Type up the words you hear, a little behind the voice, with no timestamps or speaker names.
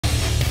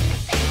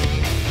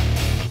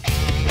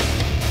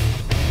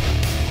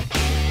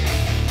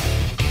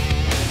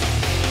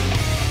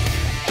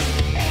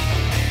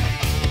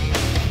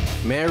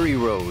Mary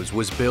Rose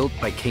was built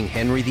by King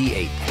Henry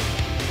VIII,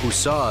 who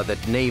saw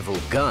that naval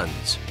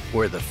guns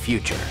were the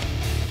future.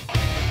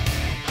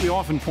 We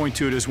often point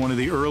to it as one of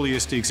the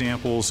earliest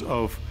examples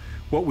of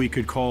what we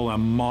could call a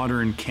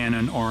modern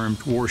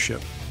cannon-armed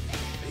warship.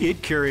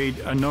 It carried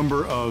a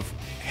number of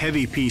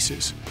heavy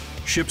pieces,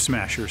 ship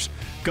smashers,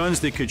 guns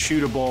that could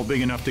shoot a ball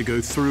big enough to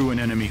go through an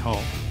enemy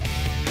hull.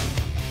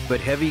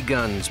 But heavy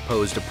guns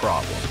posed a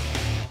problem.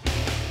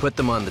 Put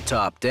them on the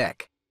top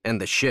deck, and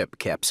the ship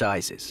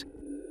capsizes.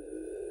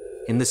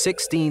 In the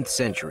 16th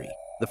century,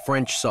 the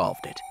French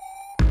solved it.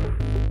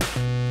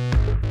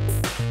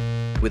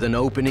 With an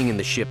opening in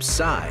the ship's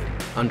side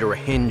under a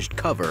hinged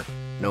cover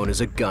known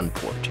as a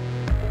gunport.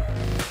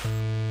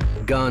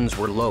 Guns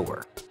were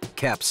lower,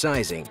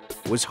 capsizing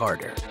was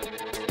harder.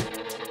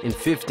 In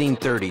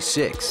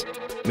 1536,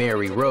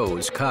 Mary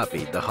Rose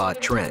copied the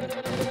hot trend.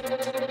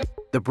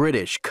 The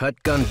British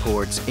cut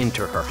gunports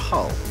into her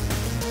hull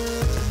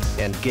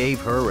and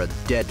gave her a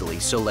deadly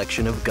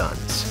selection of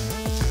guns.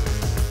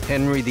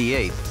 Henry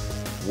VIII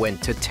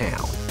went to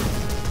town.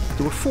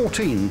 There were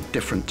 14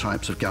 different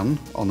types of gun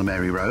on the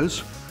Mary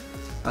Rose,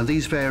 and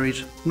these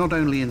varied not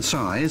only in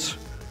size,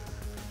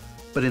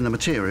 but in the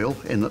material,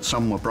 in that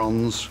some were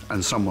bronze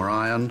and some were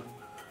iron,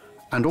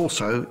 and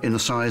also in the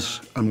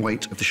size and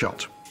weight of the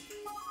shot.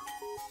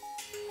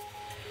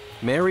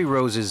 Mary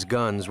Rose's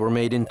guns were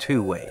made in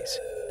two ways.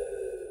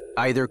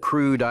 Either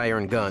crude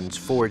iron guns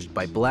forged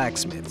by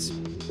blacksmiths,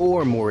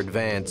 or more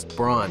advanced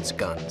bronze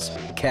guns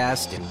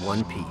cast in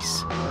one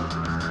piece.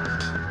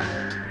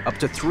 Up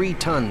to 3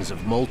 tons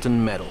of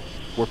molten metal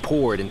were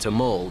poured into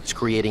molds,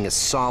 creating a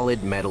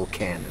solid metal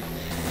cannon.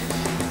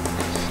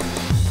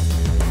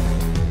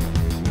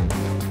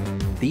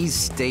 These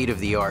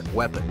state-of-the-art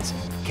weapons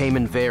came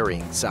in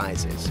varying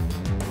sizes.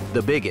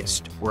 The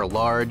biggest were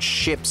large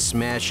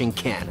ship-smashing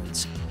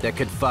cannons that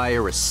could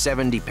fire a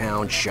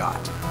 70-pound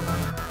shot.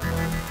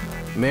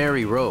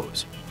 Mary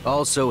Rose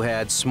also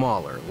had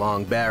smaller,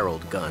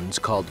 long-barreled guns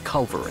called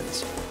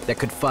culverins that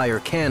could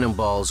fire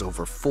cannonballs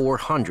over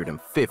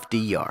 450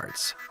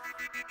 yards.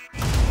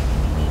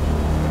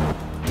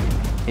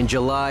 In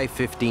July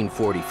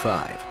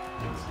 1545,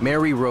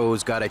 Mary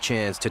Rose got a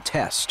chance to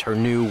test her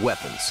new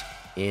weapons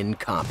in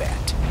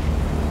combat.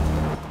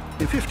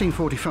 In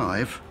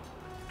 1545,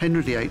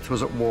 Henry VIII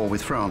was at war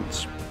with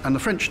France, and the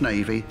French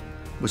Navy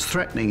was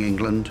threatening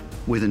England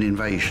with an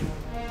invasion.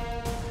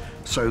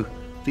 So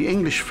the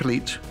English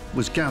fleet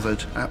was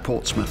gathered at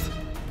Portsmouth.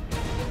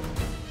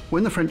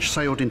 When the French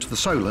sailed into the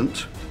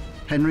Solent,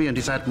 Henry and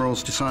his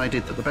admirals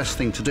decided that the best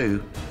thing to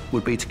do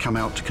would be to come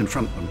out to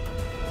confront them.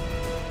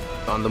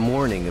 On the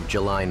morning of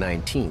July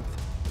 19th,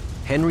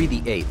 Henry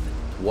VIII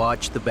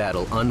watched the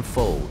battle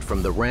unfold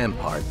from the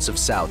ramparts of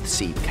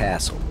Southsea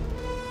Castle.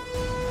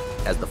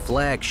 As the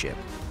flagship,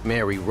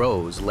 Mary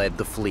Rose led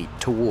the fleet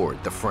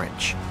toward the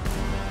French.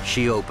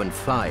 She opened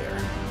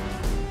fire.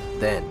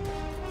 Then,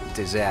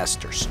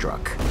 disaster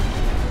struck.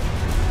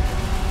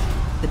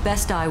 The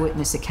best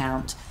eyewitness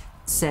account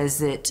says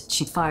that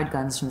she fired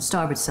guns from the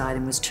starboard side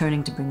and was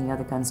turning to bring the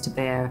other guns to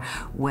bear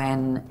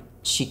when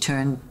she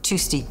turned too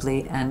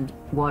steeply and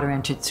water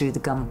entered through the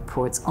gun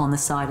ports on the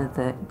side of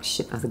the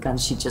ship of the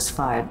guns she just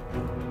fired.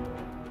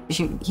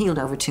 She heeled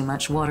over too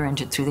much, water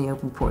entered through the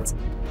open ports.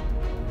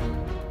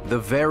 The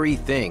very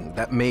thing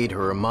that made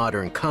her a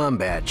modern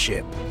combat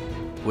ship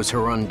was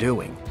her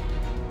undoing.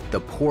 The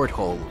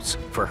portholes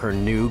for her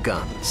new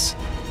guns.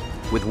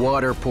 With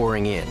water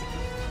pouring in,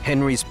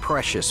 Henry's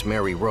precious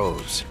Mary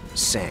Rose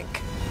sank.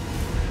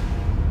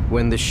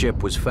 When the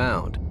ship was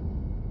found,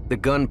 the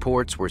gun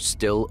ports were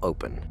still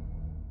open.